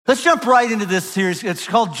Let's jump right into this series. It's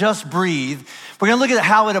called Just Breathe. We're gonna look at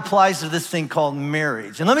how it applies to this thing called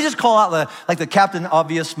marriage. And let me just call out the Captain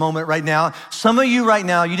Obvious moment right now. Some of you right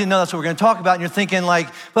now, you didn't know that's what we're gonna talk about, and you're thinking like,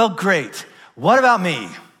 well, great, what about me?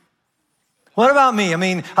 What about me? I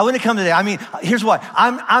mean, I wouldn't come today. I mean, here's why.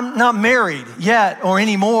 I'm not married yet or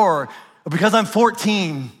anymore, or because I'm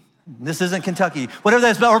 14. This isn't Kentucky, whatever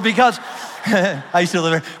that's about, or because I used to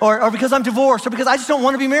live there, or because I'm divorced, or because I just don't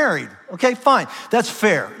want to be married. Okay, fine, that's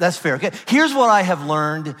fair, okay. Here's what I have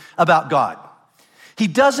learned about God. He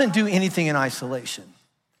doesn't do anything in isolation.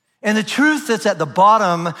 And the truth that's at the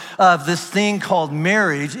bottom of this thing called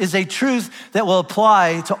marriage is a truth that will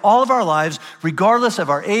apply to all of our lives, regardless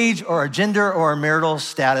of our age or our gender or our marital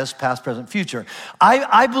status, past, present, future.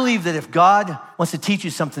 I believe that if God wants to teach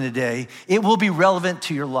you something today, it will be relevant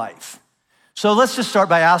to your life. So let's just start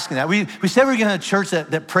by asking that. We said we're going to have a church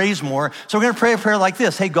that prays more, so we're going to pray a prayer like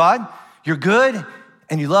this. Hey, God, you're good,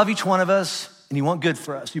 and you love each one of us, and you want good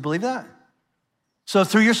for us. Do you believe that? So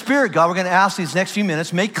through your Spirit, God, we're gonna ask these next few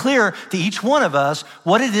minutes, make clear to each one of us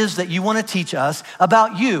what it is that you wanna teach us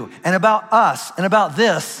about you and about us and about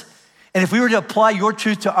this. And if we were to apply your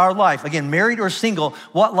truth to our life, again, married or single,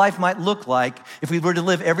 what life might look like if we were to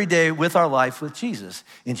live every day with our life with Jesus.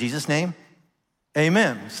 In Jesus' name,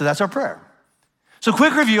 amen. So that's our prayer. So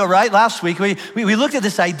quick review, all right? Last week, we looked at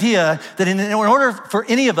this idea that in order for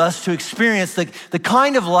any of us to experience the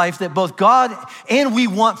kind of life that both God and we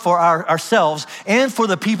want for ourselves and for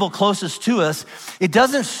the people closest to us, it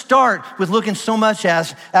doesn't start with looking so much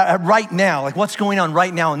as right now, like what's going on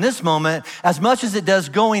right now in this moment, as much as it does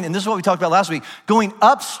going, and this is what we talked about last week, going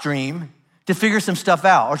upstream to figure some stuff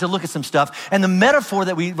out or to look at some stuff. And the metaphor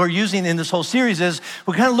that we're using in this whole series is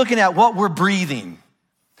we're kind of looking at what we're breathing.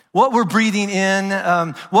 What we're breathing in,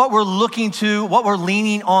 what we're looking to, what we're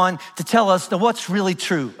leaning on to tell us what's really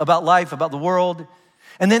true about life, about the world.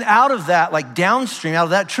 And then out of that, like downstream, out of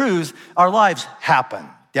that truth, our lives happen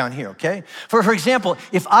down here, okay? For example,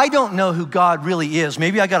 if I don't know who God really is,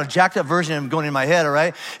 maybe I got a jacked up version of him going in my head, all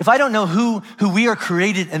right? If I don't know who we are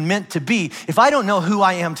created and meant to be, if I don't know who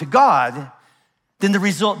I am to God, then the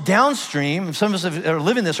result downstream, some of us are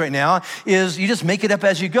living this right now, is you just make it up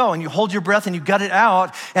as you go and you hold your breath and you gut it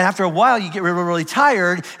out. And after a while, you get really, really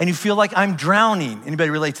tired and you feel like I'm drowning.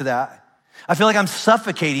 Anybody relate to that? I feel like I'm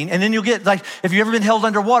suffocating. And then you'll get like, if you've ever been held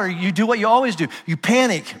underwater, you do what you always do. You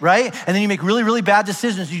panic, right? And then you make really, really bad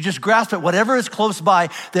decisions. You just grasp at whatever is close by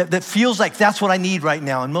that feels like that's what I need right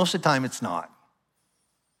now. And most of the time it's not.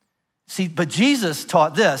 See, but Jesus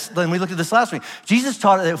taught this, then we looked at this last week. Jesus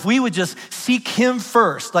taught that if we would just seek him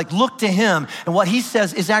first, like look to him and what he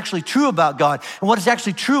says is actually true about God and what is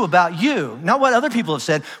actually true about you, not what other people have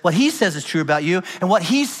said, what he says is true about you and what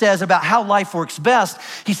he says about how life works best.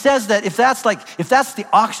 He says that if that's the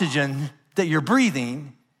oxygen that you're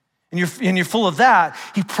breathing and you're full of that,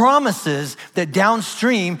 he promises that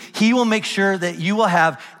downstream, he will make sure that you will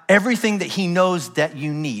have everything that he knows that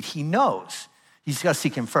you need. He knows. You just gotta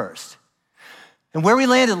seek him first. And where we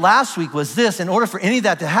landed last week was this: in order for any of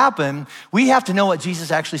that to happen, we have to know what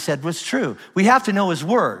Jesus actually said was true. We have to know his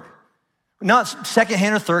word. Not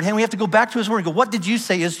secondhand or third hand, we have to go back to his word and go, what did you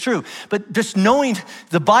say is true? But just knowing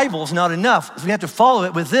the Bible is not enough. We have to follow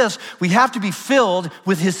it with this. We have to be filled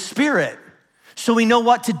with his Spirit so we know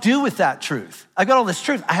what to do with that truth. I've got all this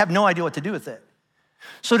truth, I have no idea what to do with it.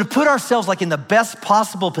 So to put ourselves like in the best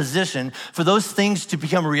possible position for those things to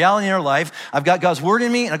become a reality in our life, I've got God's word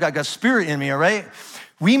in me and I've got God's Spirit in me, all right?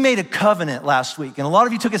 We made a covenant last week, and a lot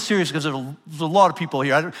of you took it serious because there's a lot of people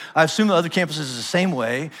here. I assume the other campuses is the same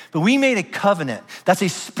way, but we made a covenant. That's a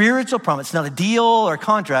spiritual promise. It's not a deal or a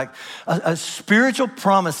contract, a spiritual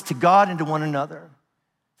promise to God and to one another.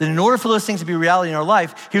 That in order for those things to be a reality in our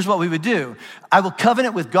life, here's what we would do. I will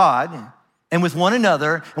covenant with God and with one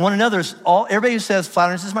another, and one another is everybody who says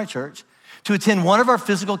Flatiron is my church, to attend one of our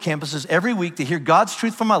physical campuses every week to hear God's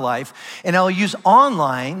truth from my life, and I will use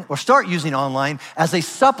online, or start using online, as a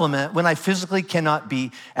supplement when I physically cannot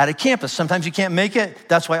be at a campus. Sometimes you can't make it,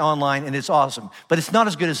 that's why online, and it's awesome. But it's not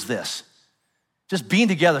as good as this. Just being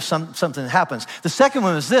together, something happens. The second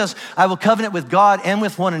one is this: I will covenant with God and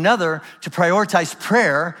with one another to prioritize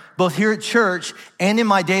prayer, both here at church and in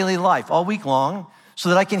my daily life, all week long, so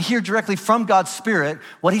that I can hear directly from God's Spirit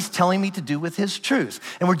what he's telling me to do with his truth.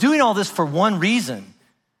 And we're doing all this for one reason,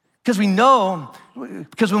 because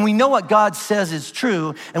when we know what God says is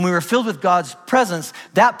true and we were filled with God's presence,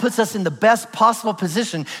 that puts us in the best possible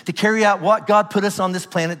position to carry out what God put us on this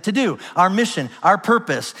planet to do. Our mission, our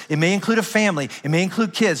purpose. It may include a family, it may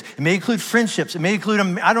include kids, it may include friendships, it may include,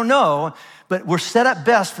 I don't know, but we're set up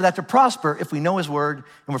best for that to prosper if we know his word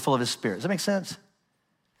and we're full of his Spirit. Does that make sense?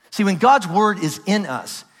 See, when God's word is in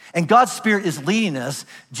us and God's Spirit is leading us,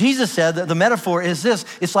 Jesus said that the metaphor is this: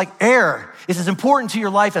 it's like air. It's as important to your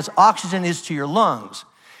life as oxygen is to your lungs.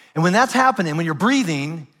 And when that's happening, when you're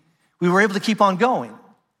breathing, we were able to keep on going.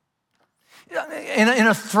 In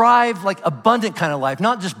a thrive, like abundant kind of life,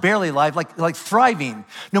 not just barely life, like thriving,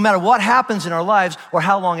 no matter what happens in our lives or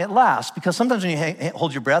how long it lasts. Because sometimes when you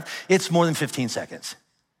hold your breath, it's more than 15 seconds.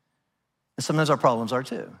 And sometimes our problems are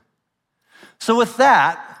too. So with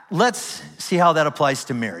that, let's see how that applies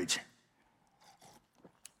to marriage.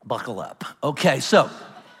 Buckle up. Okay, so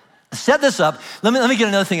set this up. Let me get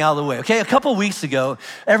another thing out of the way, okay? A couple weeks ago,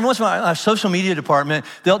 every once in a while, our social media department,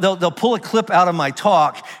 they'll pull a clip out of my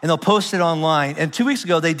talk and they'll post it online. And 2 weeks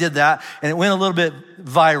ago, they did that and it went a little bit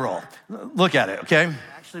viral. Look at it, okay?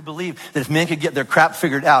 I actually believe that if men could get their crap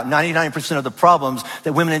figured out, 99% of the problems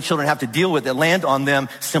that women and children have to deal with that land on them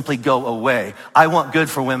simply go away. I want good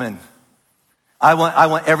for women. I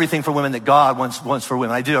want everything for women that God wants for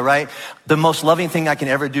women. I do, right? The most loving thing I can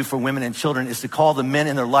ever do for women and children is to call the men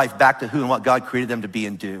in their life back to who and what God created them to be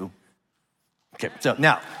and do. Okay, so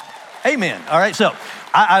now, amen. All right, so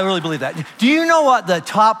I really believe that. Do you know what the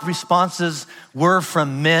top responses were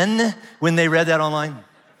from men when they read that online?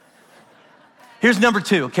 Here's number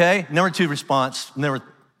 2, okay? Number 2 response, and there were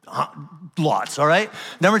lots, all right?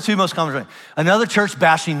 Number 2 most common, another church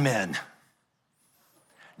bashing men.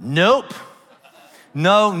 Nope.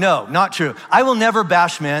 No, not true. I will never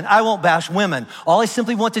bash men. I won't bash women. All I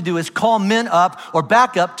simply want to do is call men up or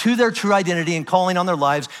back up to their true identity and calling on their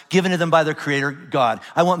lives given to them by their creator, God.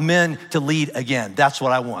 I want men to lead again. That's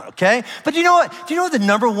what I want, okay? But you know what? Do you know what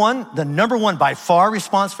the number one by far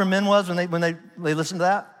response from men was when they listened to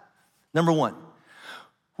that? Number 1.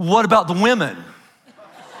 What about the women?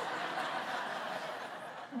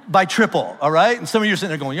 By triple, all right? And some of you are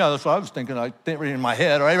sitting there going, yeah, that's what I was thinking. I think in my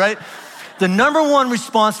head, all right? The number 1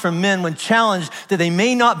 response from men when challenged that they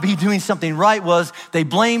may not be doing something right was they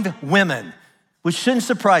blamed women, which shouldn't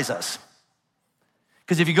surprise us.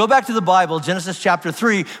 Because if you go back to the Bible, Genesis chapter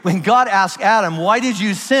 3, when God asked Adam, why did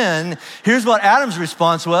you sin? Here's what Adam's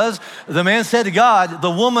response was. The man said to God, the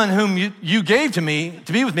woman whom you gave to me,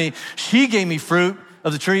 to be with me, she gave me fruit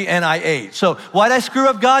of the tree and I ate. So why did I screw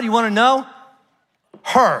up, God? You want to know?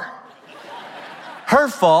 Her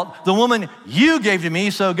fault, the woman you gave to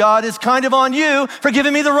me, so God is kind of on you for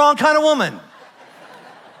giving me the wrong kind of woman.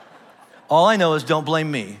 All I know is don't blame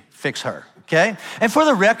me, fix her, okay? And for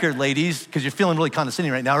the record, ladies, because you're feeling really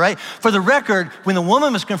condescending right now, right? For the record, when the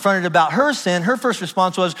woman was confronted about her sin, her first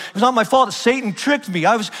response was, it was not my fault, Satan tricked me.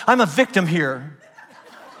 I'm a victim here.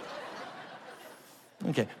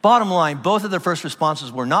 Okay, bottom line, both of their first responses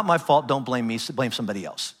were not my fault, don't blame me, blame somebody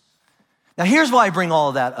else. Now, here's why I bring all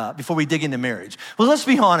of that up before we dig into marriage. Well, let's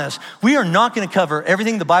be honest. We are not going to cover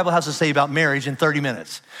everything the Bible has to say about marriage in 30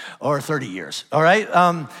 minutes or 30 years, all right?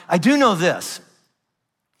 I do know this.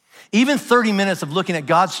 Even 30 minutes of looking at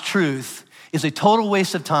God's truth is a total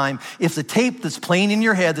waste of time if the tape that's playing in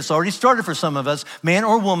your head that's already started for some of us, man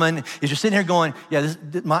or woman, is you're sitting here going, yeah,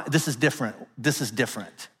 this is different. This is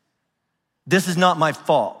different. This is not my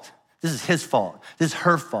fault. This is his fault. This is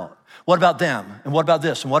her fault. What about them? And what about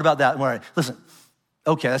this? And what about that? And listen,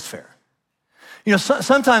 okay, that's fair. You know,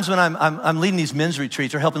 sometimes when I'm leading these men's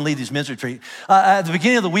retreats or helping lead these men's retreats, at the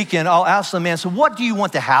beginning of the weekend, I'll ask the man, so what do you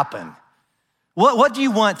want to happen? What do you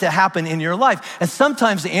want to happen in your life? And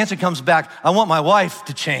sometimes the answer comes back, I want my wife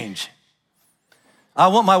to change. I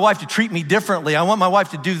want my wife to treat me differently. I want my wife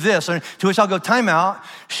to do this. To which I'll go, time out,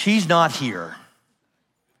 she's not here.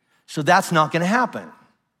 So that's not gonna happen.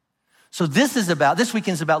 So this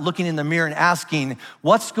weekend's about looking in the mirror and asking,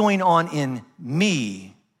 what's going on in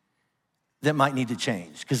me that might need to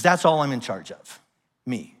change? Because that's all I'm in charge of,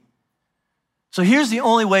 me. So here's the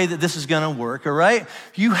only way that this is gonna work, all right?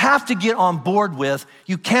 You have to get on board with,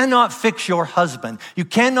 you cannot fix your husband. You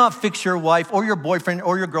cannot fix your wife or your boyfriend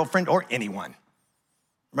or your girlfriend or anyone,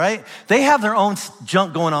 right? They have their own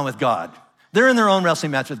junk going on with God. They're in their own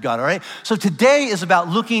wrestling match with God, all right? So today is about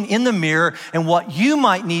looking in the mirror and what you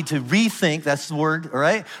might need to rethink, that's the word, all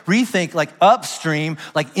right? Rethink like upstream,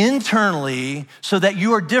 like internally, so that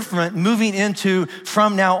you are different moving into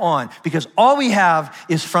from now on. Because all we have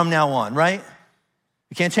is from now on, right?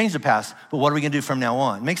 We can't change the past, but what are we gonna do from now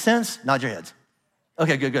on? Make sense? Nod your heads.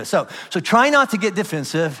 Okay, good. So try not to get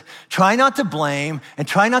defensive, try not to blame, and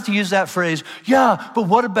try not to use that phrase, yeah, but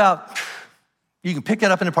what about, you can pick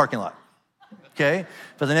that up in the parking lot. Okay,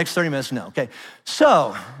 for the next 30 minutes, no. Okay,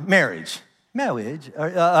 so marriage, it's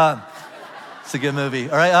a good movie,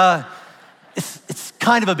 all right? It's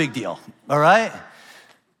kind of a big deal, all right?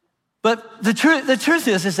 But the truth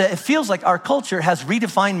is that it feels like our culture has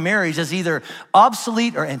redefined marriage as either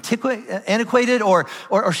obsolete or antiquated or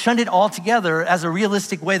shunned it altogether as a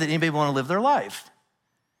realistic way that anybody want to live their life.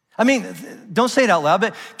 I mean, don't say it out loud,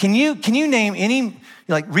 but can you name any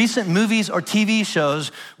like recent movies or TV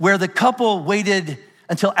shows where the couple waited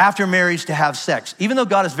until after marriage to have sex? Even though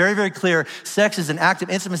God is very, very clear, sex is an act of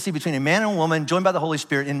intimacy between a man and a woman joined by the Holy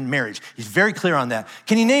Spirit in marriage. He's very clear on that.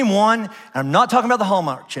 Can you name one? And I'm not talking about the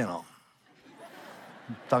Hallmark Channel.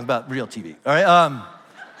 I'm talking about real TV, all right?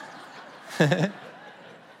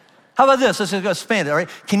 How about this? Let's expand it, all right?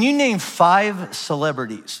 Can you name 5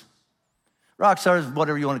 celebrities? Rock stars,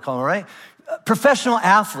 whatever you want to call them, all right? Professional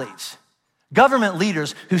athletes, government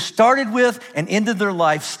leaders who started with and ended their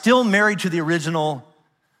life still married to the original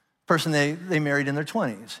person they married in their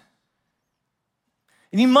 20s.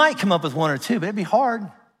 And you might come up with 1 or 2, but it'd be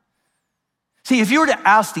hard. See, if you were to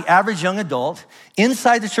ask the average young adult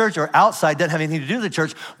inside the church or outside, doesn't have anything to do with the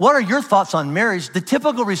church, what are your thoughts on marriage? The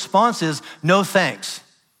typical response is, no thanks.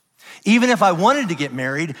 Even if I wanted to get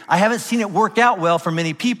married, I haven't seen it work out well for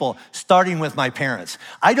many people, starting with my parents.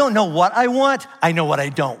 I don't know what I want, I know what I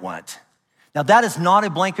don't want. Now that is not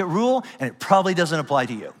a blanket rule, and it probably doesn't apply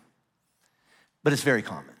to you, but it's very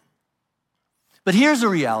common. But here's the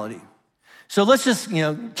reality. So let's just,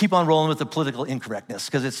 keep on rolling with the political incorrectness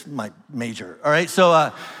because it's my major, all right?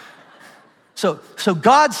 So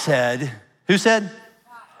God said, who said?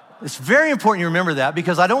 It's very important you remember that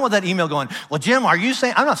because I don't want that email going, well, Jim, are you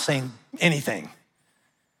saying? I'm not saying anything.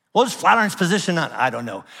 Well, it's Flatirons' position, I don't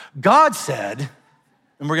know. God said,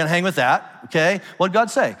 and we're gonna hang with that, okay? What did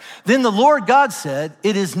God say? Then the Lord God said,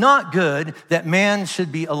 it is not good that man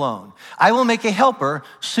should be alone. I will make a helper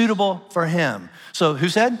suitable for him. So who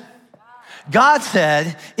said? God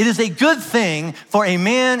said, it is a good thing for a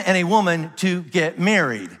man and a woman to get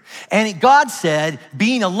married. And God said,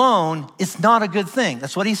 being alone is not a good thing.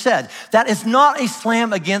 That's what he said. That is not a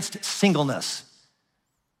slam against singleness.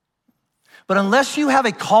 But unless you have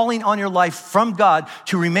a calling on your life from God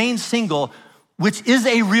to remain single, which is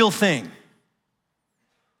a real thing,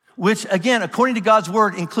 which again, according to God's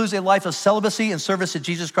word, includes a life of celibacy and service to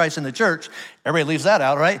Jesus Christ in the church. Everybody leaves that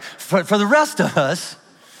out, right? For the rest of us,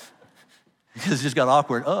 because it just got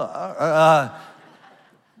awkward.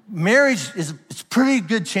 Marriage it's a pretty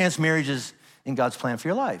good chance marriage is in God's plan for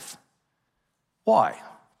your life. Why?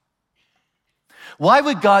 Why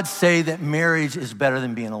would God say that marriage is better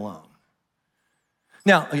than being alone?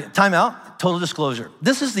 Now, time out, total disclosure.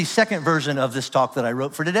 This is the second version of this talk that I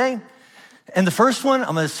wrote for today. And the first one,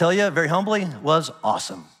 I'm gonna tell you very humbly, was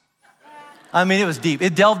awesome. I mean, it was deep.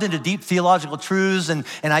 It delved into deep theological truths and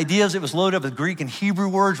ideas. It was loaded up with Greek and Hebrew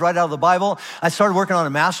words right out of the Bible. I started working on a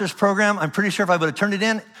master's program. I'm pretty sure if I would have turned it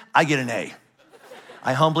in, I get an A.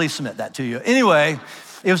 I humbly submit that to you. Anyway,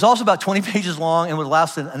 it was also about 20 pages long and would have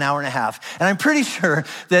lasted an hour and a half. And I'm pretty sure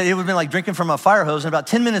that it would have been like drinking from a fire hose. And about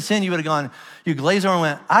 10 minutes in, you would have gone, you glazed over and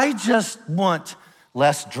went, I just want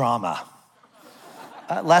less drama,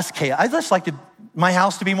 less chaos. I just like my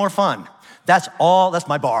house to be more fun. That's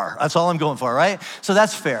my bar. That's all I'm going for, right? So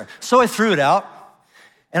that's fair. So I threw it out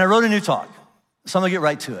and I wrote a new talk. So I'm gonna get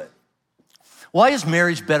right to it. Why is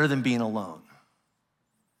marriage better than being alone?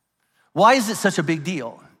 Why is it such a big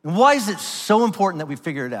deal? And why is it so important that we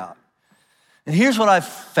figure it out? And here's what I've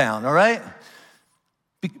found, all right?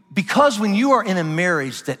 Because when you are in a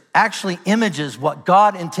marriage that actually images what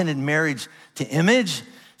God intended marriage to image,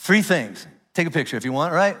 3 things. Take a picture if you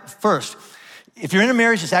want, all right? First, if you're in a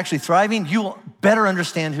marriage that's actually thriving, you will better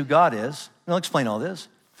understand who God is. And I'll explain all this.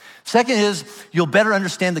 Second is, you'll better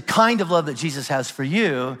understand the kind of love that Jesus has for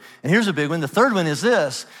you. And here's a big one. The third one is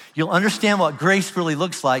this. You'll understand what grace really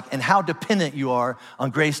looks like and how dependent you are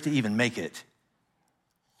on grace to even make it.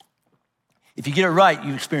 If you get it right,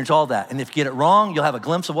 you experience all that. And if you get it wrong, you'll have a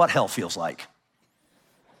glimpse of what hell feels like,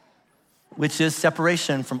 which is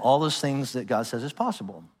separation from all those things that God says is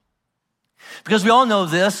possible. Because we all know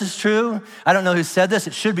this is true. I don't know who said this.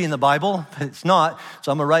 It should be in the Bible, but it's not.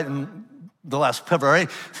 So I'm gonna write in the last cover, all right?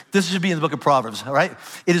 This should be in the book of Proverbs, all right?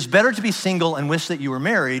 It is better to be single and wish that you were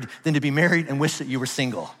married than to be married and wish that you were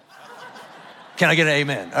single. Can I get an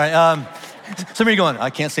amen? All right, some of you going, I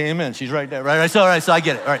can't say amen. She's right there, right? So, all right, so I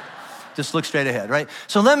get it, all right. Just look straight ahead, right?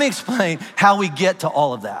 So let me explain how we get to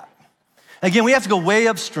all of that. Again, we have to go way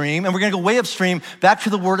upstream, and we're gonna go way upstream back to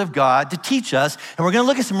the Word of God to teach us, and we're gonna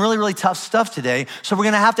look at some really, really tough stuff today, so we're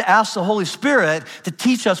gonna have to ask the Holy Spirit to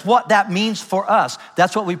teach us what that means for us.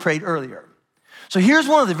 That's what we prayed earlier. So here's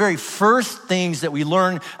one of the very first things that we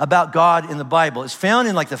learn about God in the Bible. It's found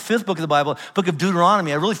in like the 5th book of the Bible, book of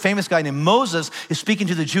Deuteronomy. A really famous guy named Moses is speaking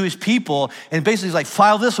to the Jewish people, and basically he's like,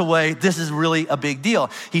 file this away. This is really a big deal.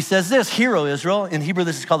 He says this, Hear, O Israel. In Hebrew,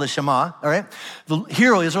 this is called the Shema, all right?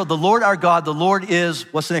 Hear, O Israel, the Lord our God, the Lord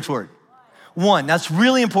is, what's the next word? One. That's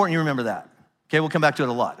really important you remember that. Okay, we'll come back to it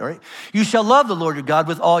a lot, all right? You shall love the Lord your God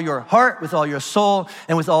with all your heart, with all your soul,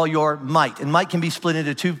 and with all your might. And might can be split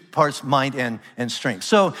into two parts, mind and strength.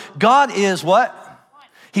 So God is what?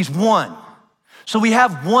 He's one. So we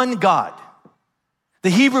have one God. The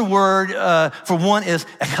Hebrew word for one is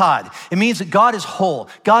echad. It means that God is whole.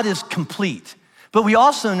 God is complete. But we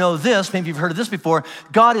also know this, maybe you've heard of this before,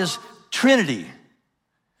 God is Trinity.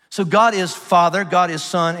 So God is Father, God is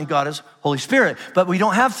Son, and God is Holy Spirit. But we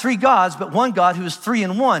don't have three gods, but one God who is three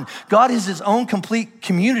in one. God is his own complete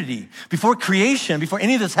community. Before creation, before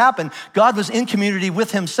any of this happened, God was in community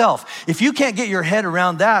with himself. If you can't get your head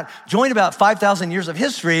around that, join about 5,000 years of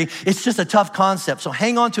history, it's just a tough concept. So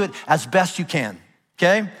hang on to it as best you can,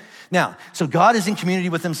 okay? Now, so God is in community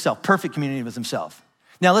with himself, perfect community with himself.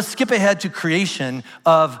 Now let's skip ahead to creation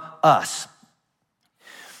of us.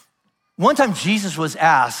 One time Jesus was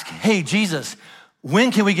asked, hey, Jesus,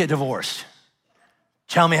 when can we get divorced?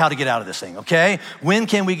 Tell me how to get out of this thing, okay? When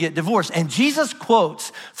can we get divorced? And Jesus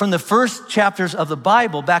quotes from the first chapters of the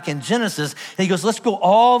Bible back in Genesis, and he goes, let's go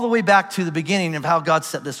all the way back to the beginning of how God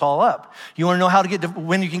set this all up. You wanna know how to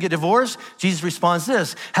when you can get divorced? Jesus responds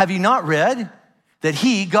this, have you not read that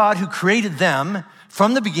he, God who created them,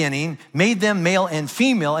 from the beginning, made them male and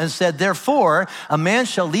female, and said, therefore, a man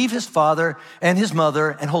shall leave his father and his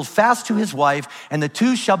mother and hold fast to his wife, and the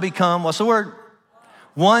two shall become, what's the word?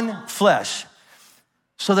 One flesh.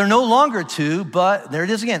 So they're no longer two, but there it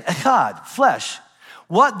is again, echad, flesh.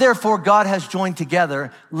 What therefore God has joined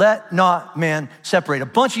together, let not man separate. A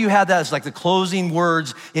bunch of you had that as like the closing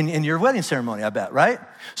words in your wedding ceremony, I bet, right?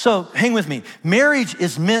 So hang with me. Marriage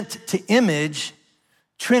is meant to image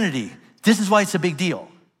Trinity. This is why it's a big deal.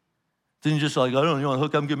 Didn't just like, I don't know, you want to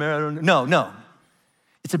hook up and get married? I don't know. No.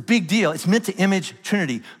 It's a big deal. It's meant to image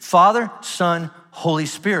Trinity. Father, Son, Holy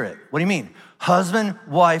Spirit. What do you mean? Husband,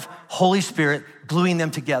 wife, Holy Spirit, gluing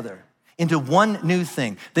them together into one new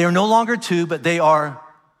thing. They are no longer two, but they are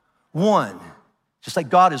one. Just like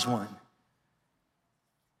God is one.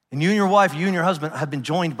 And you and your wife, you and your husband have been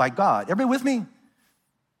joined by God. Everybody with me?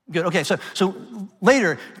 Good, okay, so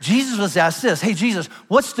later, Jesus was asked this, hey, Jesus,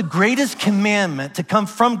 what's the greatest commandment to come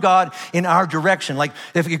from God in our direction? Like,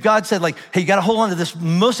 if God said, like, hey, you gotta hold on to this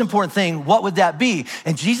most important thing, what would that be?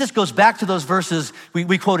 And Jesus goes back to those verses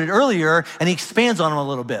we quoted earlier, and he expands on them a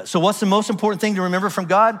little bit. So what's the most important thing to remember from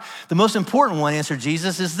God? The most important one, answered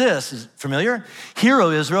Jesus, is this. Is it familiar? Hear,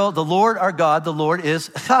 O Israel, the Lord our God, the Lord is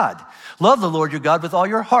echad. Love the Lord your God with all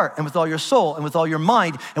your heart and with all your soul and with all your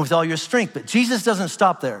mind and with all your strength. But Jesus doesn't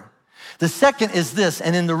stop there. The second is this,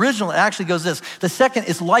 and in the original, it actually goes this. The second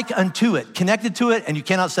is like unto it, connected to it, and you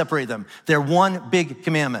cannot separate them. They're one big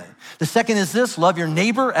commandment. The second is this, love your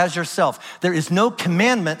neighbor as yourself. There is no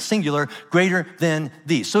commandment, singular, greater than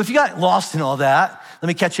these. So if you got lost in all that, let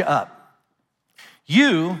me catch you up.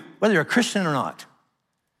 You, whether you're a Christian or not,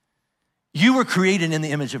 you were created in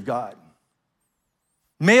the image of God.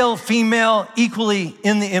 Male, female, equally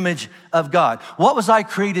in the image of God. What was I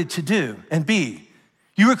created to do and be?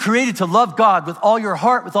 You were created to love God with all your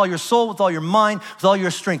heart, with all your soul, with all your mind, with all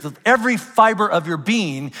your strength. With every fiber of your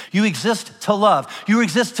being, you exist to love. You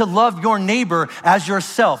exist to love your neighbor as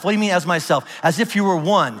yourself. What do you mean as myself? As if you were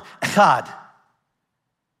one, echad.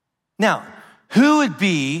 Now, who would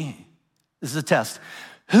be, this is a test,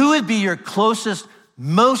 who would be your closest,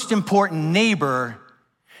 most important neighbor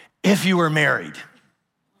if you were married?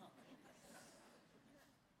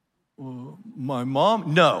 My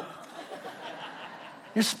mom? No.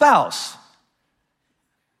 Your spouse.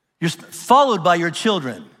 You're followed by your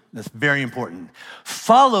children. That's very important.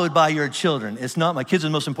 Followed by your children. It's not my kids are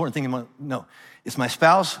the most important thing. No, it's my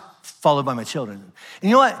spouse followed by my children. And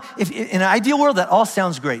you know what? If in an ideal world, that all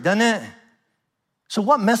sounds great, doesn't it? So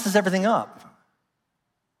what messes everything up?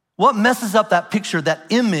 What messes up that picture, that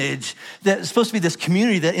image that is supposed to be this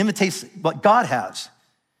community that imitates what God has?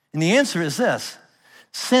 And the answer is this.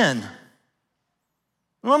 Sin.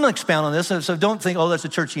 Well, I'm gonna expound on this, so don't think, oh, that's a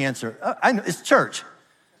churchy answer. I know, it's church.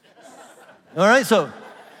 All right, so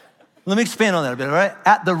let me expand on that a bit, all right?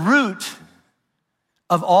 At the root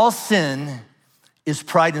of all sin is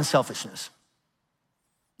pride and selfishness.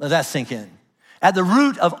 Let that sink in. At the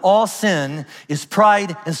root of all sin is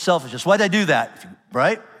pride and selfishness. Why did I do that,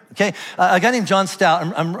 right? Okay, a guy named John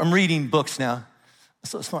Stout, I'm reading books now.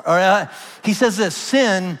 So smart. All right, he says this,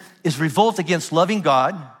 sin is revolt against loving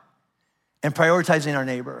God and prioritizing our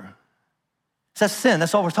neighbor. That's sin,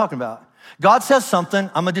 that's all we're talking about. God says something,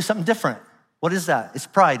 I'm gonna do something different. What is that? It's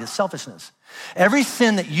pride, it's selfishness. Every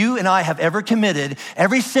sin that you and I have ever committed,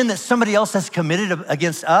 every sin that somebody else has committed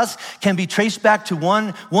against us can be traced back to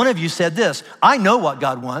one of you said this, I know what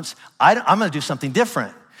God wants, I'm gonna do something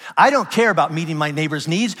different. I don't care about meeting my neighbor's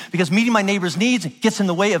needs because meeting my neighbor's needs gets in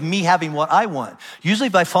the way of me having what I want. Usually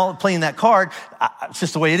if I fall playing that card, it's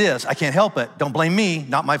just the way it is. I can't help it. Don't blame me,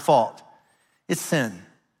 not my fault. It's sin,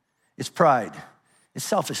 it's pride, it's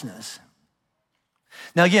selfishness.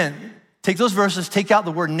 Now again, take those verses, take out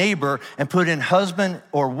the word neighbor and put in husband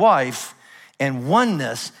or wife, and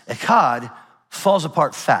oneness, echad, falls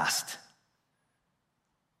apart fast.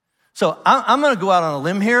 So I'm gonna go out on a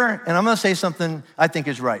limb here and I'm gonna say something I think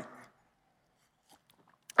is right.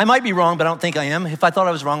 I might be wrong, but I don't think I am. If I thought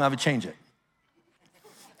I was wrong, I would change it.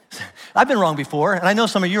 I've been wrong before, and I know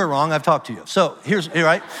some of you are wrong, I've talked to you. So here,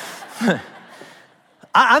 right?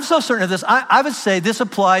 I'm so certain of this, I would say this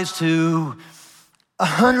applies to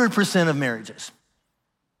 100% of marriages.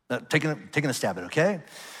 Taking a stab at it, okay?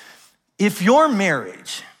 If your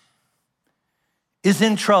marriage is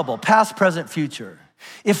in trouble, past, present, future,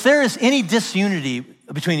 if there is any disunity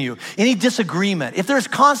between you, any disagreement, if there's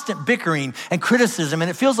constant bickering and criticism and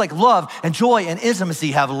it feels like love and joy and intimacy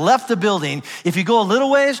have left the building, if you go a little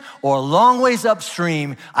ways or a long ways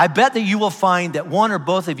upstream, I bet that you will find that one or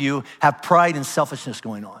both of you have pride and selfishness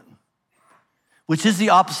going on, which is the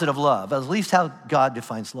opposite of love, at least how God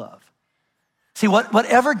defines love. See,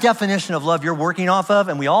 whatever definition of love you're working off of,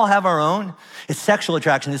 and we all have our own, it's sexual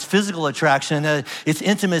attraction, it's physical attraction, it's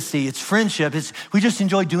intimacy, it's friendship, we just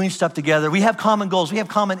enjoy doing stuff together. We have common goals, we have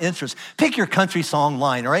common interests. Pick your country song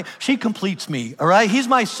line, all right? She completes me, all right? He's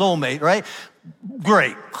my soulmate, all right?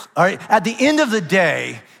 Great, all right? At the end of the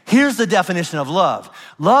day, here's the definition of love.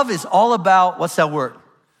 Love is all about, what's that word?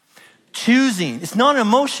 Choosing. It's not an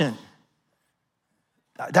emotion.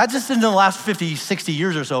 That's just in the last 50, 60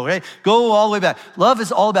 years or so, right? Go all the way back. Love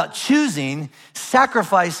is all about choosing,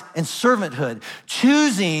 sacrifice, and servanthood.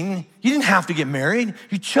 Choosing, you didn't have to get married,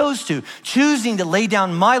 you chose to. Choosing to lay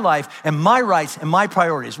down my life and my rights and my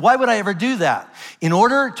priorities. Why would I ever do that? In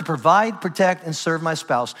order to provide, protect, and serve my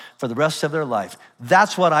spouse for the rest of their life.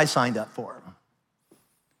 That's what I signed up for.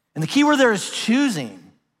 And the key word there is choosing.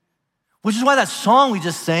 Which is why that song we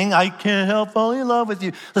just sang, I can't help falling in love with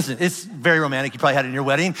you. Listen, it's very romantic. You probably had it in your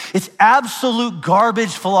wedding. It's absolute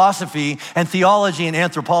garbage philosophy and theology and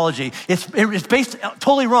anthropology. It's based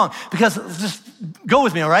totally wrong because just go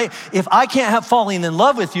with me, all right? If I can't help falling in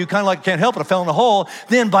love with you, kind of like I can't help it, I fell in a hole,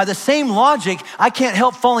 then by the same logic, I can't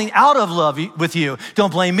help falling out of love with you.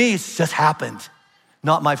 Don't blame me, it's just happened.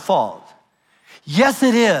 Not my fault. Yes,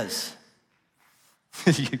 it is.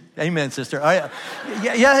 Amen, sister.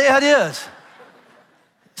 Yeah, it is.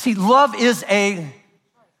 See, love is a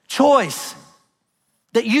choice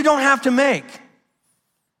that you don't have to make.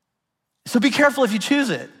 So be careful if you choose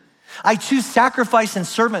it. I choose sacrifice and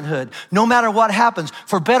servanthood, no matter what happens,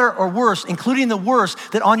 for better or worse, including the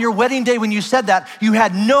worst, that on your wedding day when you said that, you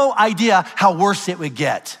had no idea how worse it would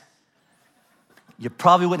get. You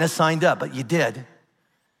probably wouldn't have signed up, but you did.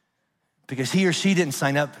 Because he or she didn't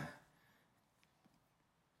sign up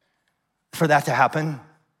for that to happen,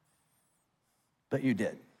 but you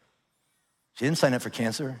did. She didn't sign up for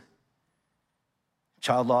cancer,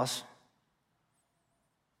 child loss,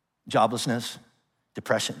 joblessness,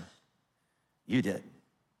 depression. You did.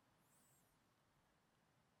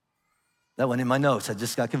 That went in my notes. I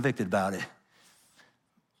just got convicted about it.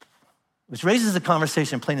 Which raises the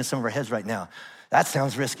conversation playing in some of our heads right now. That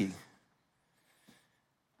sounds risky.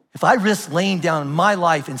 If I risk laying down my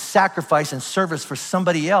life in sacrifice and service for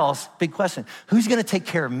somebody else, big question, who's gonna take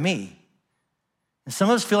care of me? And some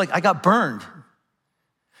of us feel like I got burned.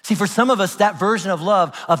 See, for some of us, that version of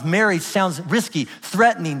love, of marriage sounds risky,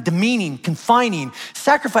 threatening, demeaning, confining.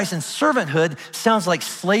 Sacrifice and servanthood sounds like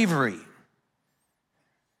slavery.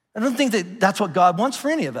 I don't think that that's what God wants for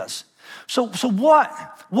any of us. So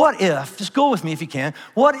what if, just go with me if you can,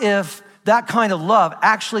 what if that kind of love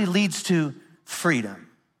actually leads to freedom?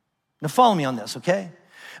 Now follow me on this, okay?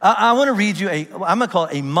 I wanna read you I'm gonna call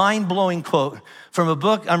it a mind-blowing quote from a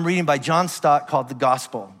book I'm reading by John Stott called The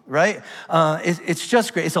Gospel, right? It's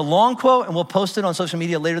just great. It's a long quote and we'll post it on social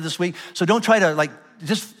media later this week. So don't try to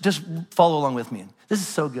just follow along with me. This is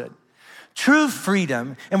so good. True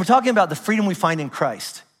freedom, and we're talking about the freedom we find in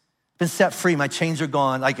Christ. Been set free, my chains are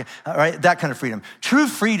gone, right? That kind of freedom. True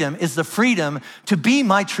freedom is the freedom to be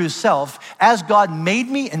my true self as God made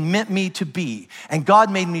me and meant me to be. And God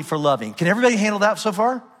made me for loving. Can everybody handle that so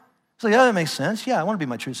far? So yeah, that makes sense. Yeah, I want to be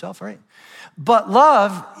my true self, right? But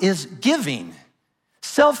love is giving,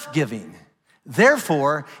 self-giving.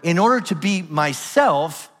 Therefore, in order to be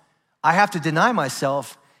myself, I have to deny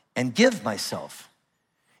myself and give myself.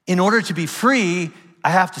 In order to be free, I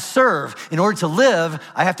have to serve. In order to live,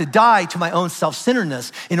 I have to die to my own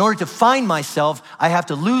self-centeredness. In order to find myself, I have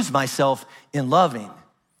to lose myself in loving.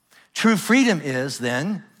 True freedom is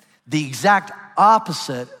then the exact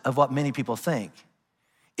opposite of what many people think.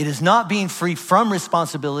 It is not being free from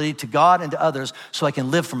responsibility to God and to others so I can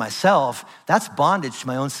live for myself. That's bondage to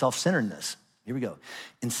my own self-centeredness. Here we go.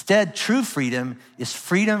 Instead, true freedom is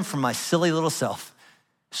freedom from my silly little self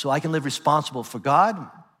so I can live responsible for God, and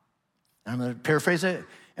I'm gonna paraphrase it,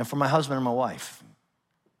 and for my husband and my wife.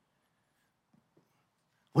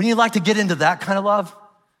 Wouldn't you like to get into that kind of love?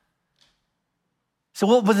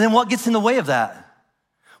 So, but then what gets in the way of that?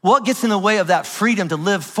 What gets in the way of that freedom to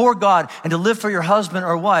live for God and to live for your husband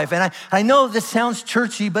or wife? And I know this sounds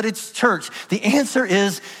churchy, but it's church. The answer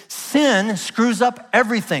is sin screws up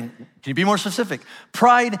everything. Can you be more specific?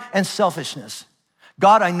 Pride and selfishness.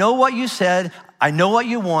 God, I know what you said. I know what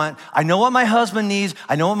you want. I know what my husband needs.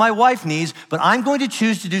 I know what my wife needs, but I'm going to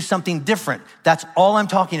choose to do something different. That's all I'm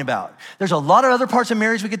talking about. There's a lot of other parts of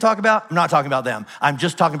marriage we could talk about. I'm not talking about them. I'm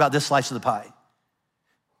just talking about this slice of the pie.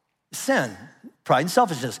 Sin, pride and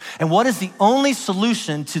selfishness. And what is the only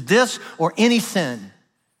solution to this or any sin?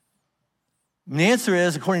 And the answer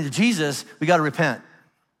is, according to Jesus, we got to repent.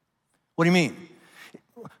 What do you mean?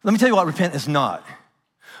 Let me tell you what repent is not.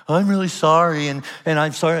 I'm really sorry, and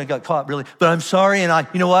I'm sorry I got caught, really, but I'm sorry, and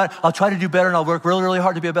you know what? I'll try to do better, and I'll work really, really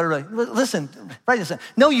hard to be a better way. Listen, write this down.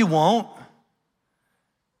 No, you won't.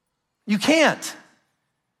 You can't.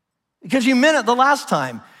 Because you meant it the last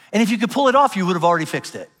time. And if you could pull it off, you would have already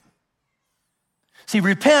fixed it. See,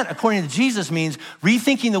 repent, according to Jesus, means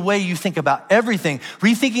rethinking the way you think about everything,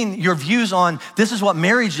 rethinking your views on this is what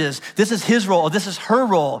marriage is, this is his role, or this is her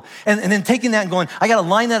role, and then taking that and going, I gotta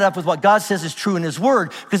line that up with what God says is true in his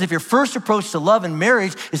word, because if your first approach to love and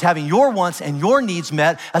marriage is having your wants and your needs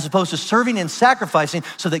met, as opposed to serving and sacrificing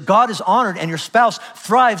so that God is honored and your spouse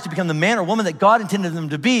thrives to become the man or woman that God intended them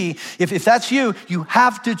to be, if that's you, you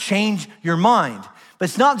have to change your mind. But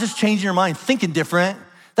it's not just changing your mind, thinking different.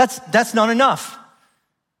 That's not enough.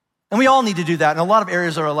 And we all need to do that in a lot of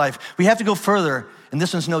areas of our life. We have to go further, and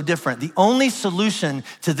this one's no different. The only solution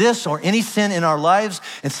to this or any sin in our lives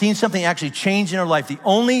and seeing something actually change in our life, the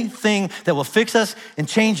only thing that will fix us and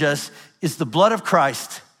change us is the blood of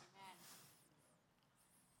Christ.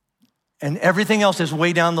 And everything else is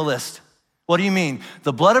way down the list. What do you mean?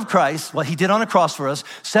 The blood of Christ, what he did on the cross for us,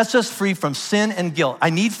 sets us free from sin and guilt. I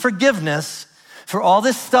need forgiveness for all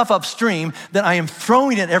this stuff upstream that I am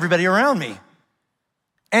throwing at everybody around me.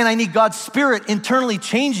 And I need God's Spirit internally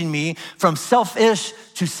changing me from selfish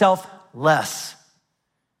to selfless.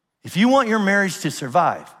 If you want your marriage to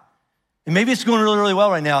survive, and maybe it's going really, really well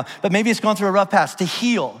right now, but maybe it's gone through a rough patch, to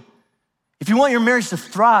heal. If you want your marriage to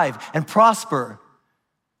thrive and prosper,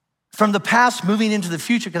 from the past moving into the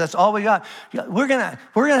future, because that's all we got, we're gonna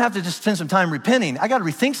have to just spend some time repenting. I gotta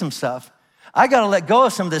rethink some stuff. I gotta let go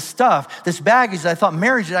of some of this stuff, this baggage that I thought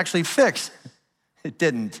marriage would actually fix. It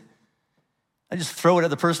didn't. I just throw it at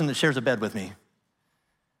the person that shares a bed with me.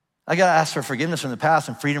 I gotta ask for forgiveness from the past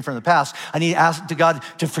and freedom from the past. I need to ask to God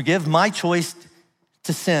to forgive my choice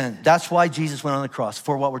to sin. That's why Jesus went on the cross,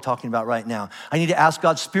 for what we're talking about right now. I need to ask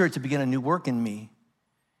God's Spirit to begin a new work in me.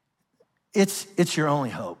 It's your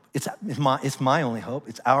only hope. It's my only hope.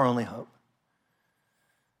 It's our only hope.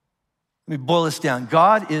 Let me boil this down.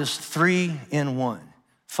 God is 3 in 1.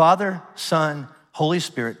 Father, Son, Holy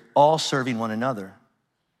Spirit, all serving one another.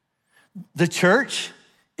 The church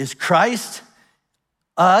is Christ,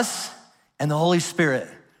 us, and the Holy Spirit,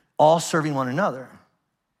 all serving one another.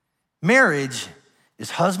 Marriage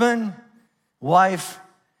is husband, wife,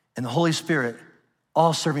 and the Holy Spirit,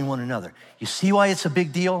 all serving one another. You see why it's a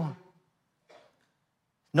big deal?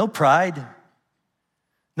 No pride,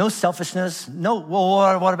 no selfishness, no,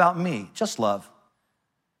 well, what about me? Just love.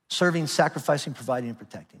 Serving, sacrificing, providing, and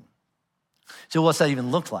protecting. So what's that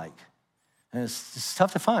even look like? And it's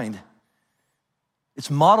tough to find. It's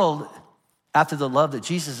modeled after the love that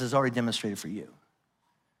Jesus has already demonstrated for you.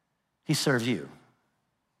 He serves you.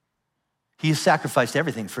 He has sacrificed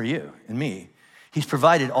everything for you and me. He's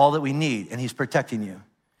provided all that we need, and he's protecting you.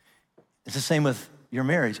 It's the same with your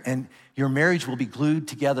marriage, and your marriage will be glued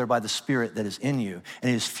together by the Spirit that is in you, and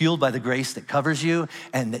it is fueled by the grace that covers you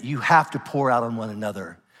and that you have to pour out on one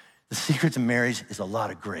another. The secret to marriage is a lot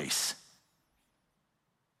of grace.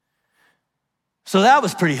 So that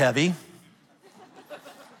was pretty heavy.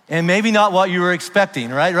 And maybe not what you were expecting,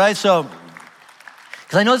 right? So,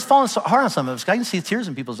 because I know it's falling so hard on some of us. I can see tears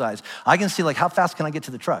in people's eyes. I can see, like, how fast can I get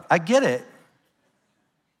to the truck? I get it.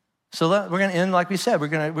 So we're gonna end like we said. We're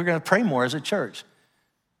gonna pray more as a church.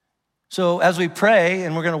 So as we pray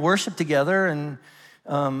and we're gonna worship together, and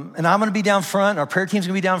I'm gonna be down front. Our prayer team's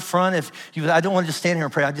gonna be down front. I don't want to just stand here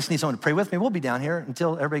and pray. I just need someone to pray with me. We'll be down here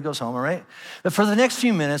until everybody goes home, all right? But for the next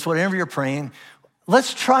few minutes, whatever you're praying,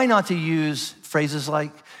 let's try not to use phrases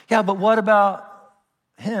like, yeah, but what about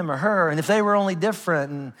him or her? And if they were only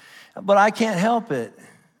different, but I can't help it.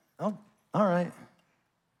 Oh, all right.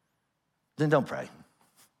 Then don't pray.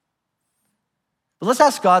 But let's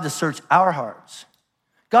ask God to search our hearts.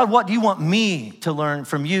 God, what do you want me to learn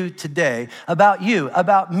from you today about you,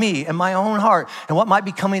 about me and my own heart, and what might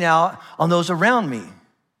be coming out on those around me?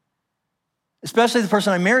 Especially the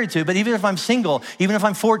person I'm married to, but even if I'm single, even if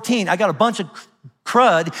I'm 14, I got a bunch of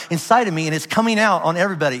crud inside of me and it's coming out on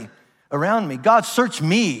everybody around me. God, search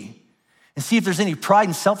me and see if there's any pride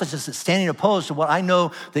and selfishness that's standing opposed to what I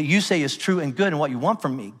know that you say is true and good and what you want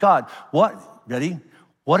from me. God, what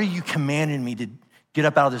are you commanding me to get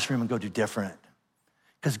up out of this room and go do different?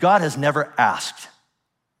 Because God has never asked.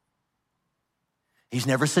 He's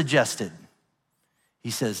never suggested.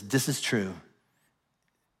 He says, this is true.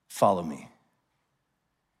 Follow me.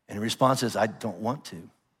 And the response is, I don't want to.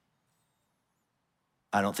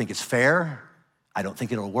 I don't think it's fair. I don't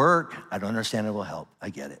think it'll work. I don't understand it will help. I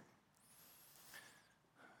get it.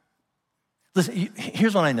 Listen,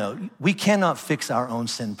 here's what I know. We cannot fix our own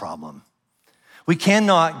sin problem. We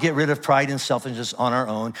cannot get rid of pride and selfishness on our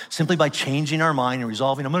own simply by changing our mind and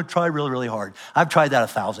resolving, I'm gonna try really, really hard. I've tried that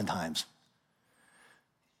 1,000 times.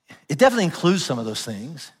 It definitely includes some of those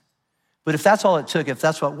things, but if that's all it took, if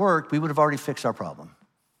that's what worked, we would have already fixed our problem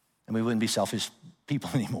and we wouldn't be selfish people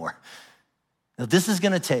anymore. Now, this is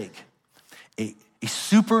gonna take a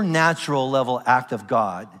supernatural level act of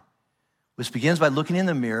God, which begins by looking in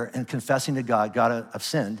the mirror and confessing to God, God, I've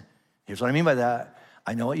sinned. Here's what I mean by that.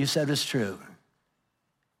 I know what you said is true,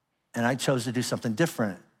 and I chose to do something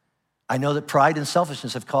different. I know that pride and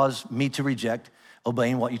selfishness have caused me to reject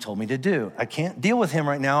obeying what you told me to do. I can't deal with him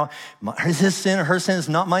right now. His sin or her sin is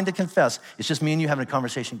not mine to confess. It's just me and you having a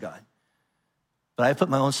conversation, God. But I put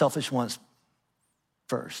my own selfish wants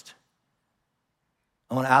first.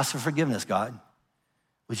 I want to ask for forgiveness, God.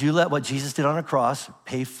 Would you let what Jesus did on the cross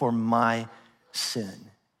pay for my sin?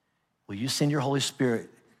 Will you send your Holy Spirit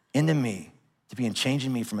into me to be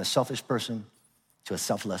changing me from a selfish person to a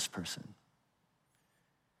selfless person?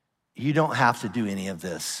 You don't have to do any of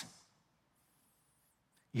this.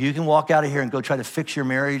 You can walk out of here and go try to fix your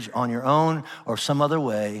marriage on your own or some other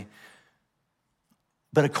way.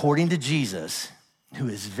 But according to Jesus, who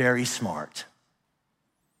is very smart,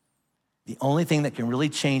 the only thing that can really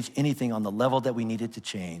change anything on the level that we need it to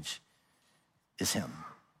change is him.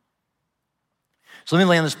 So let me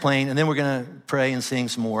land this plane, and then we're gonna pray and sing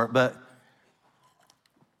some more. But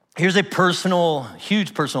here's a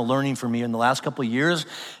huge personal learning for me in the last couple of years.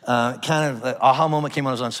 Kind of an aha moment came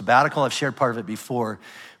when I was on sabbatical. I've shared part of it before.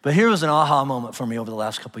 But here was an aha moment for me over the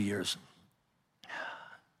last couple of years.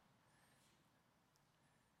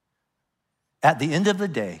 At the end of the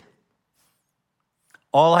day,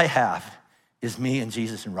 all I have is me and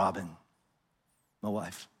Jesus and Robin, my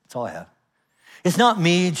wife. That's all I have. It's not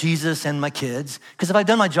me, Jesus, and my kids, because if I've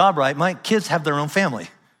done my job right, my kids have their own family.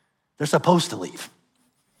 They're supposed to leave.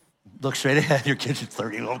 Look straight ahead, your kids are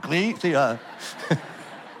 30, look,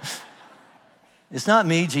 It's not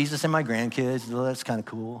me, Jesus, and my grandkids. Well, that's kind of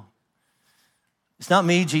cool. It's not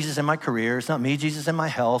me, Jesus, and my career. It's not me, Jesus, and my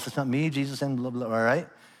health. It's not me, Jesus, and blah, blah, all right?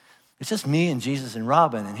 It's just me and Jesus and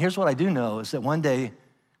Robin. And here's what I do know is that one day,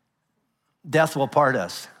 death will part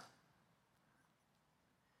us.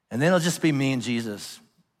 And then it'll just be me and Jesus,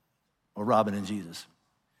 or Robin and Jesus.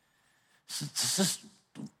 It's just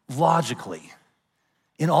logically,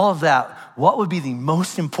 in all of that, what would be the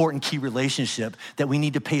most important key relationship that we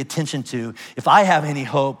need to pay attention to if I have any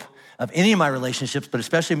hope of any of my relationships, but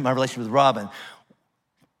especially my relationship with Robin,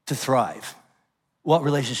 to thrive? What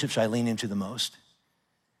relationship should I lean into the most?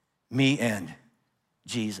 Me and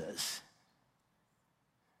Jesus.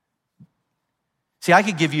 See, I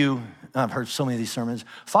could give you, I've heard so many of these sermons,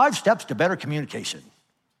 5 steps to better communication.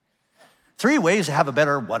 3 ways to have a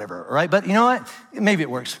better whatever, right? But you know what? Maybe it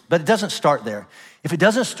works, but it doesn't start there. If it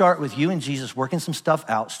doesn't start with you and Jesus working some stuff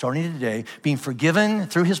out, starting today, being forgiven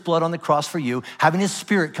through his blood on the cross for you, having his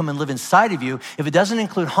Spirit come and live inside of you, if it doesn't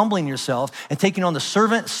include humbling yourself and taking on the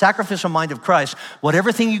servant, sacrificial mind of Christ,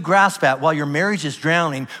 whatever thing you grasp at while your marriage is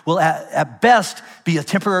drowning will at best be a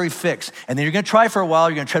temporary fix. And then you're gonna try for a while,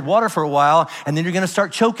 you're gonna tread water for a while, and then you're gonna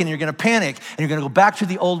start choking, and you're gonna panic, and you're gonna go back to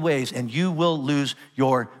the old ways, and you will lose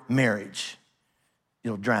your marriage.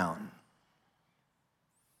 You'll drown.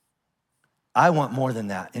 I want more than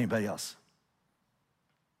that. Anybody else?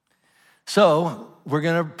 So we're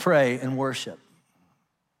gonna pray and worship.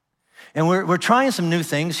 And we're trying some new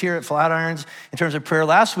things here at Flatirons in terms of prayer.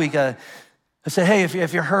 Last week, I said, hey,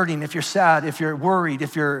 if you're hurting, if you're sad, if you're worried,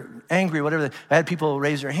 if you're angry, whatever, I had people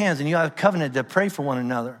raise their hands, and you have a covenant to pray for one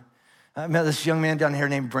another. I met this young man down here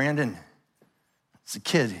named Brandon. He's a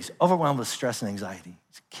kid. He's overwhelmed with stress and anxiety.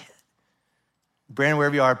 He's a kid. Brandon,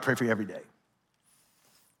 wherever you are, I pray for you every day.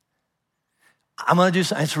 I'm gonna do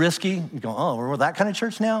something, it's risky. You go, oh, we're that kind of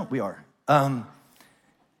church now? We are. I'm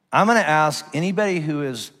gonna ask anybody who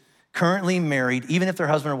is currently married, even if their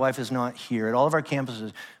husband or wife is not here, at all of our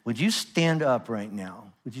campuses, would you stand up right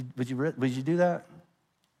now? Would you do that?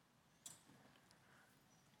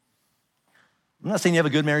 I'm not saying you have a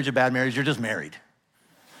good marriage or bad marriage, you're just married.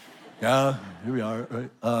 Yeah, here we are, right?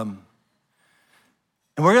 And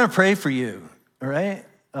we're gonna pray for you, all right?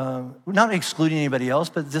 We're not excluding anybody else,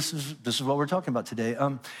 but this is what we're talking about today.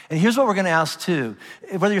 And here's what we're gonna ask too.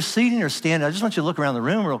 Whether you're seating or standing, I just want you to look around the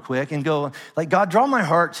room real quick and go, like, God, draw my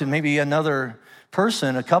heart to maybe another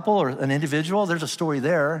person, a couple or an individual. There's a story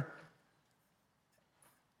there.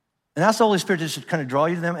 And ask the Holy Spirit to just kind of draw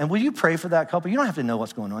you to them. And will you pray for that couple? You don't have to know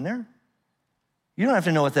what's going on there. You don't have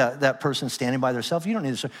to know what that person's standing by themselves. You don't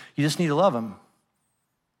need to. You just need to love them.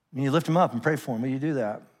 And you lift them up and pray for them. Will you do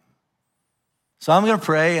that? So I'm gonna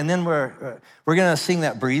pray, and then we're gonna sing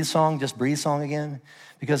that breathe song, just breathe song again,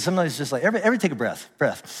 because sometimes it's just like, every take a breath.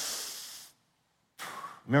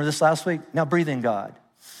 Remember this last week? Now breathe in God.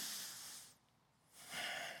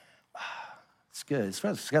 It's good,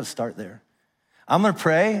 it's gotta start there. I'm gonna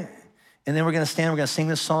pray, and then we're gonna stand, we're gonna sing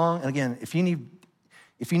this song, and again, if you need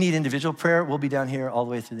individual prayer, we'll be down here all the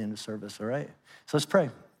way through the end of service, all right? So let's pray.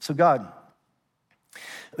 So God,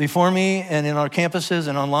 before me and in our campuses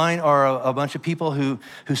and online are a bunch of people who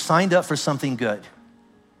signed up for something good.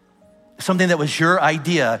 Something that was your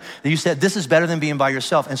idea, that you said, this is better than being by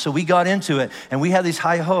yourself. And so we got into it, and we had these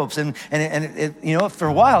high hopes. And it, you know, for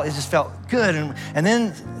a while, it just felt good. And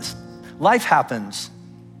then life happens.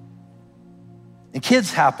 And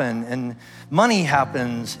kids happen, and money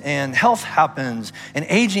happens, and health happens, and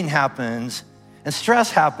aging happens, and stress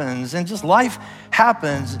happens, and just life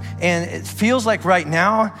happens. And it feels like right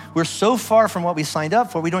now, we're so far from what we signed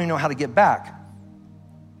up for, we don't even know how to get back.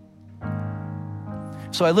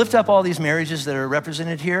 So I lift up all these marriages that are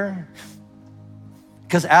represented here,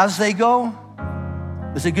 because as they go,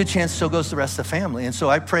 there's a good chance so goes the rest of the family. And so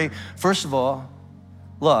I pray, first of all,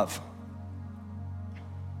 love.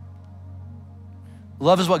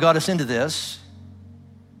 Love is what got us into this.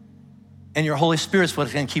 And your Holy Spirit's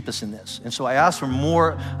what's gonna keep us in this. And so I ask for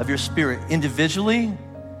more of your Spirit individually,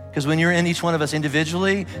 because when you're in each one of us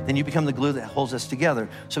individually, then you become the glue that holds us together.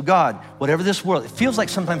 So God, whatever this world, it feels like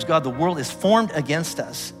sometimes, God, the world is formed against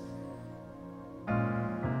us.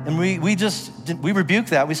 And we rebuke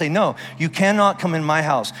that. We say, no, you cannot come in my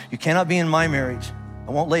house. You cannot be in my marriage.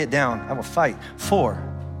 I won't lay it down. I will fight for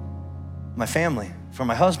my family, for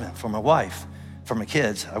my husband, for my wife, for my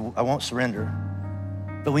kids. I won't surrender.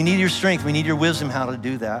 But we need your strength. We need your wisdom how to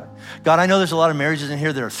do that. God, I know there's a lot of marriages in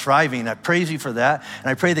here that are thriving. I praise you for that.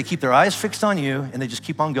 And I pray they keep their eyes fixed on you and they just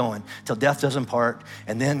keep on going till death does them part,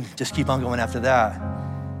 and then just keep on going after that.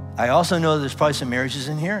 I also know there's probably some marriages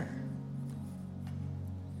in here.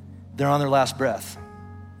 They're on their last breath.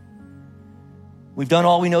 We've done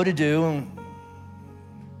all we know to do. And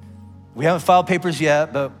we haven't filed papers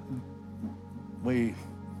yet, but we've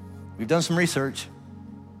done some research,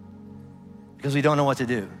 because we don't know what to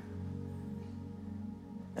do.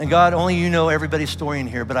 And God, only you know everybody's story in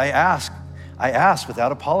here, but I ask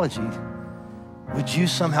without apology, would you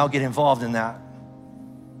somehow get involved in that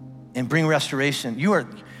and bring restoration? You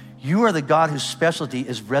are the God whose specialty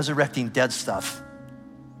is resurrecting dead stuff.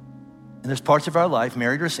 And there's parts of our life,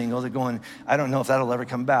 married or single, that are going, I don't know if that'll ever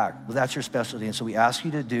come back. Well, that's your specialty. And so we ask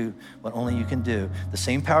you to do what only you can do. The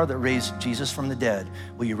same power that raised Jesus from the dead,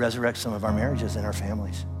 will you resurrect some of our marriages and our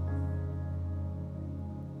families?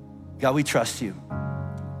 God, we trust you.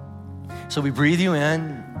 So we breathe you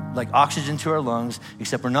in like oxygen to our lungs,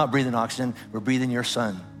 except we're not breathing oxygen, we're breathing your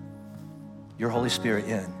Son, your Holy Spirit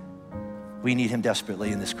in. We need him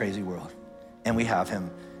desperately in this crazy world. And we have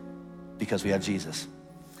him because we have Jesus.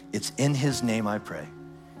 It's in his name I pray.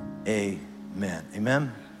 Amen.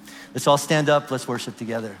 Amen. Let's all stand up. Let's worship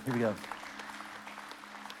together. Here we go.